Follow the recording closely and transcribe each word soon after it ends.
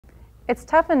It's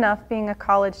tough enough being a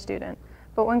college student,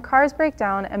 but when cars break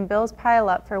down and bills pile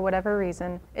up for whatever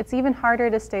reason, it's even harder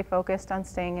to stay focused on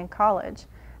staying in college.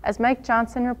 As Mike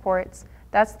Johnson reports,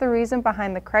 that's the reason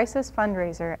behind the crisis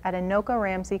fundraiser at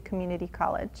Anoka-Ramsey Community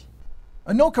College.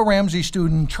 Anoka-Ramsey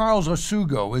student Charles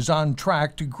Osugo is on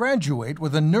track to graduate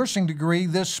with a nursing degree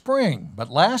this spring.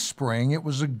 But last spring, it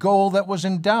was a goal that was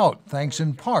in doubt, thanks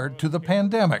in part to the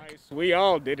pandemic. We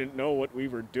all didn't know what we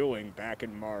were doing back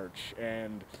in March.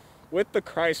 And with the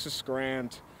crisis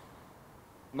grant,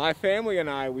 my family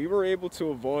and we were able to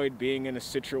avoid being in a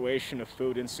situation of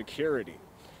food insecurity.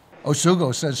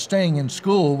 Osugo says staying in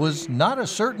school was not a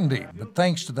certainty, but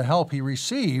thanks to the help he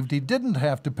received, he didn't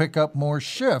have to pick up more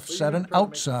shifts at an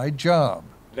outside job.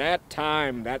 That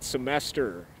time, that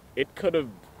semester, it could have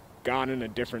gone in a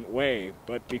different way,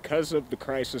 but because of the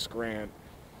crisis grant,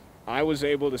 I was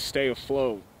able to stay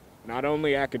afloat, not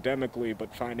only academically,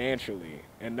 but financially,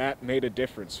 and that made a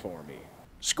difference for me.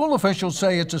 School officials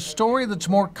say it's a story that's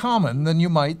more common than you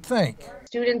might think.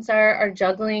 Students are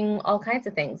juggling all kinds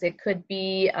of things. It could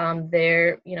be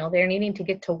they're needing to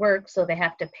get to work, so they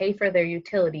have to pay for their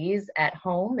utilities at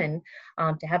home and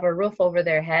to have a roof over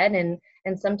their head, and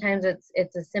sometimes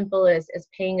it's as simple as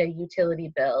paying a utility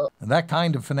bill. And that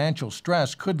kind of financial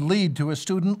stress could lead to a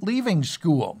student leaving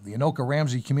school. The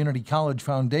Anoka-Ramsey Community College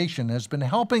Foundation has been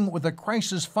helping with a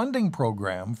crisis funding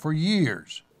program for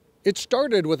years. It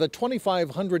started with a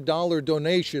 $2,500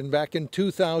 donation back in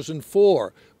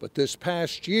 2004, but this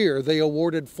past year they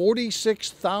awarded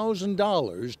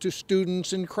 $46,000 to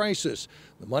students in crisis.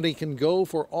 The money can go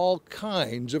for all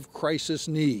kinds of crisis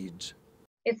needs.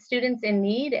 It's students in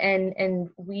need, and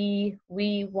we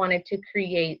wanted to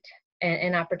create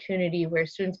an opportunity where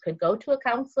students could go to a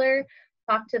counselor,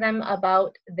 talk to them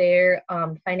about their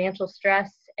financial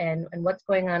stress and what's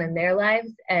going on in their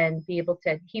lives, and be able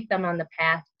to keep them on the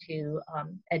path to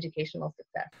educational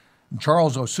success.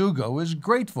 Charles Osugo is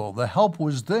grateful the help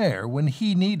was there when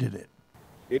he needed it.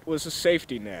 It was a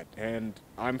safety net, and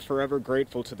I'm forever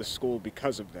grateful to the school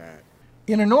because of that.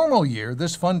 In a normal year,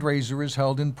 this fundraiser is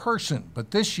held in person,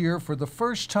 but this year, for the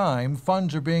first time,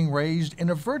 funds are being raised in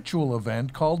a virtual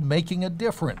event called Making a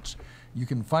Difference. You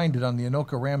can find it on the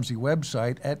Anoka-Ramsey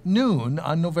website at noon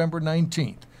on November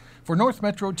 19th. For North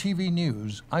Metro TV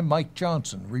News, I'm Mike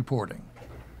Johnson reporting.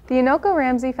 The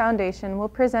Anoka-Ramsey Foundation will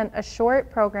present a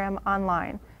short program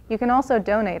online. You can also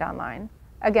donate online.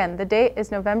 Again, the date is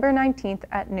November 19th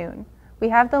at noon. We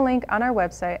have the link on our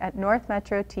website at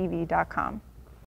northmetrotv.com.